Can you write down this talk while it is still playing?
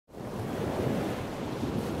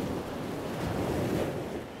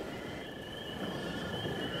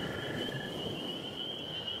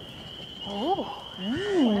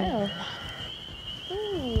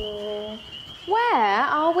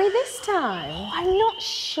time? Oh, I'm not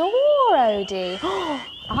sure, Odie.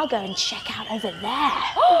 I'll go and check out over there.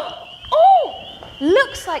 Oh!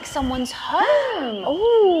 Looks like someone's home.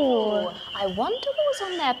 Oh, I wonder what was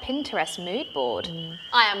on their Pinterest mood board.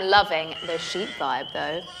 I am loving the sheep vibe,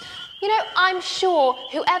 though. You know, I'm sure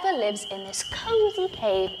whoever lives in this cozy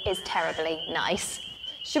cave is terribly nice.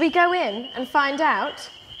 should we go in and find out?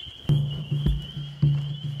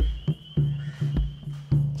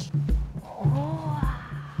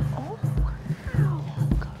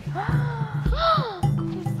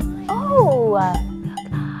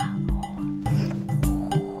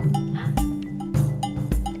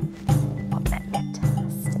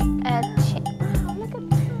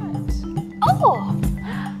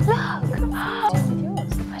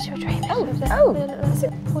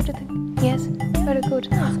 What do you think? Yes, very good.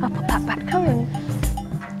 I'll put that back. Come in.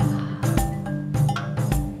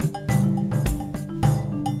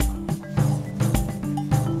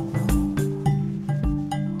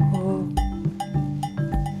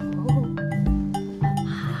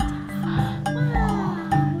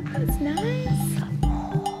 That's nice.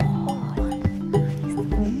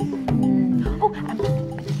 Oh,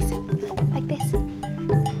 like this.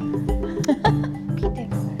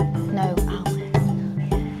 No.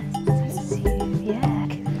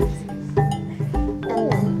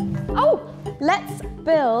 Let's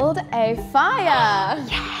build a fire.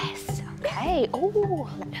 Yes. Okay. Oh.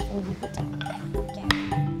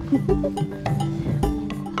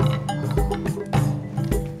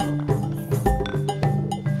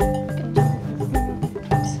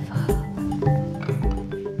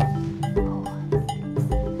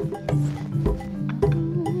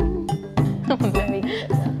 Very good.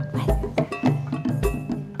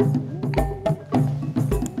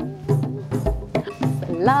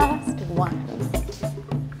 The last one.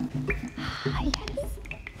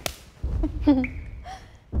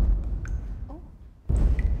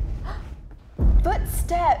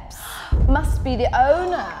 Footsteps. Must be the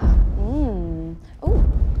owner. Oh,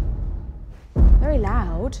 very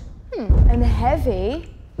loud and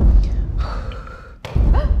heavy.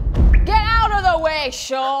 Get out of the way,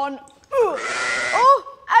 Sean. Oh,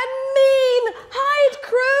 and mean. Hide,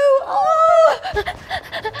 crew. Oh.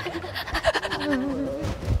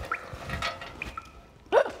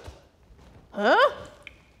 Huh?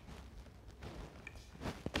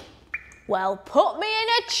 Well, put me in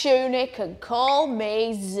a tunic and call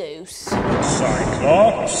me Zeus.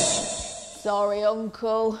 Cyclops? Sorry,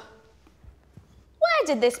 Uncle. Where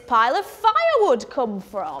did this pile of firewood come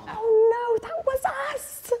from? Oh no, that was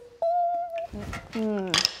us.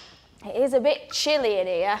 It is a bit chilly in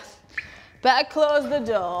here. Better close the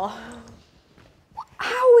door.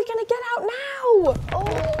 How are we going to get out now? Oh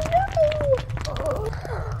no!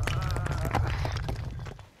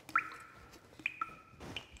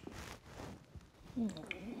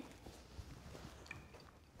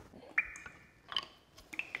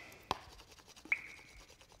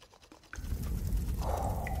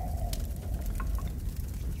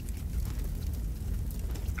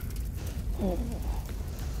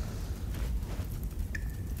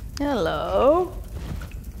 Hello.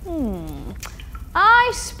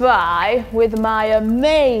 I spy with my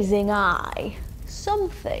amazing eye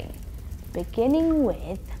something beginning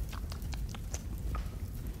with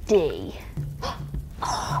D.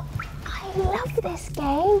 Oh, I love this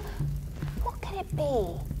game. What can it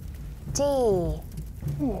be? D.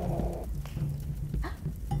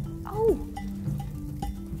 Oh.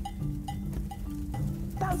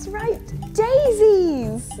 That's right.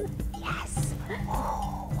 Daisies. Yes.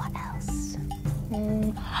 Oh, what else?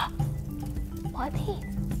 What are these?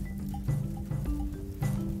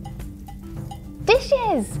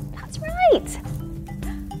 Dishes. That's right.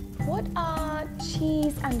 What are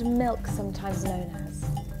cheese and milk sometimes known as?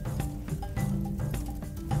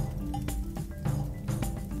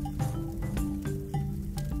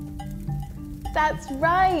 That's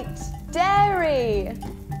right. Dairy.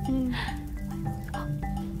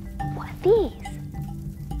 What are these?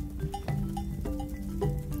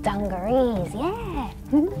 Dungarees, yeah.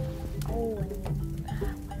 Oh, and what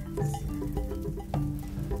else?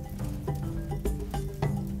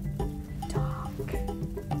 Dark.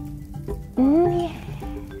 Yes.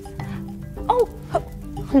 Oh,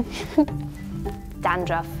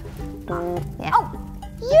 dandruff. Yeah. Oh,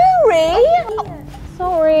 Yuri! Oh,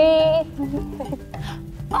 sorry.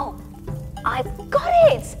 Oh, I got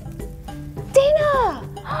it! Dinner!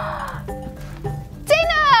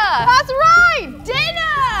 Dinner! That's right! Dinner!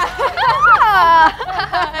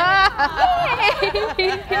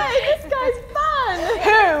 Hey, this guy's fun!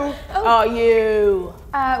 Who are you?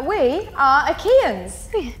 We are Achaeans.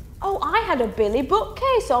 Oh, Oh, I had a Billy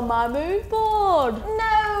bookcase on my mood board.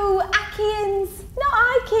 No, Achaeans, not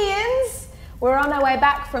Ichaeans. We're on our way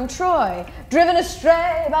back from Troy, driven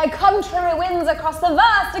astray by contrary winds across the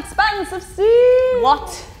vast expanse of sea.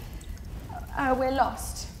 What? We're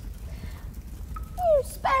lost. You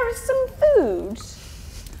spare us some food?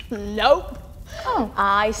 Nope. Oh.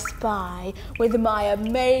 I spy with my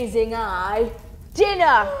amazing eye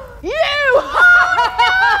dinner. You!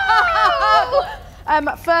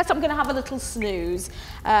 First, I'm going to have a little snooze.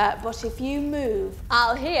 But if you move,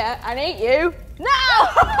 I'll hear and eat you now!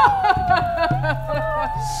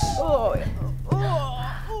 Oh.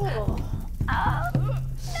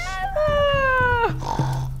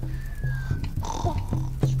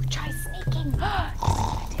 Should we try sneaking?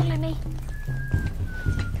 Follow me.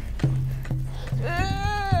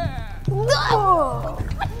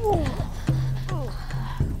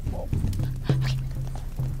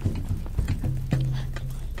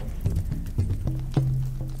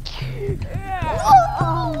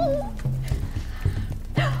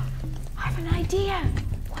 I have an idea.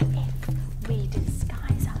 What if we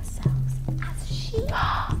disguise ourselves as sheep?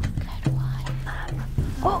 Good one.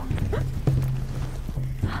 Oh.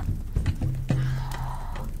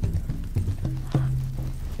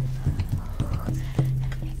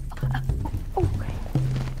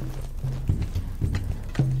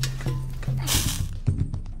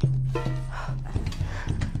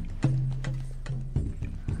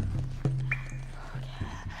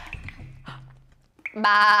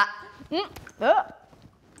 Bah.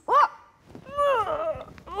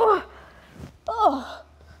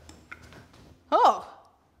 Oh,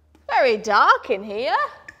 very dark in here.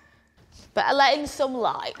 Better let in some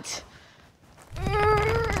light.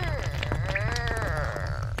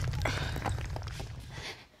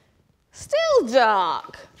 Still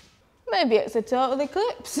dark. Maybe it's a total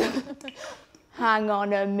eclipse. Hang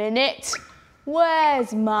on a minute.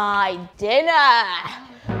 Where's my dinner?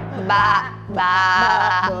 Bah,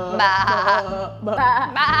 bah, bah,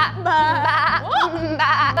 bah, bah,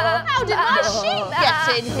 How did my sheep get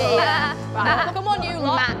in here? Right, come on, you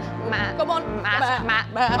lot. Come on.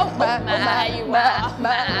 Oh, there you are.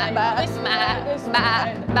 This way.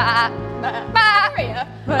 Area.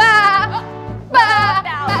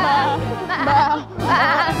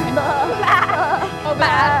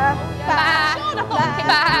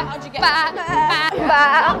 How'd you get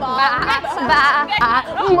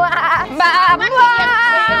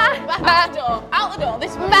out the door,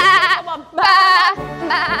 this way. Come on.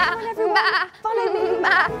 Follow me.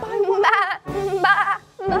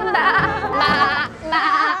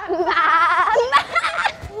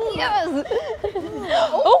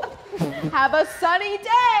 Oh, have a sunny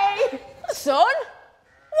day. Sun?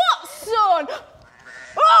 What sun?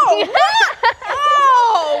 Oh!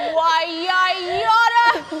 Oh, why,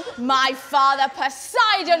 yada! My father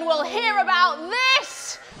Poseidon will hear about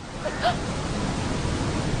this!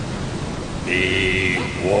 Be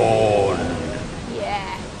warned.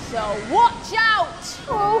 Yeah, so watch out!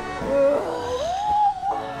 Oh,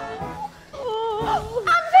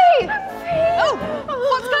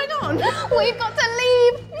 what's going on? We've got to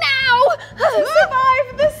leave now! To survive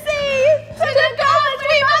the sea! To the gods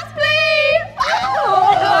we must flee!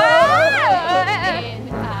 In,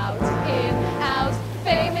 out,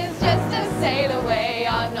 fame is just a sail away,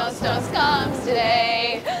 our Nostos comes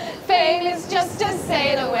today. Fame is just a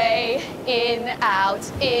sail away, in, out,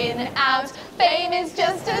 fame is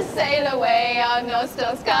just a sail away, our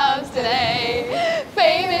Nostos comes today.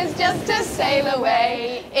 Fame is just a sail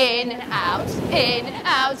away, in, out,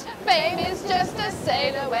 fame is just a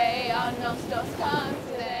sail away, our Nostos comes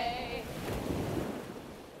today.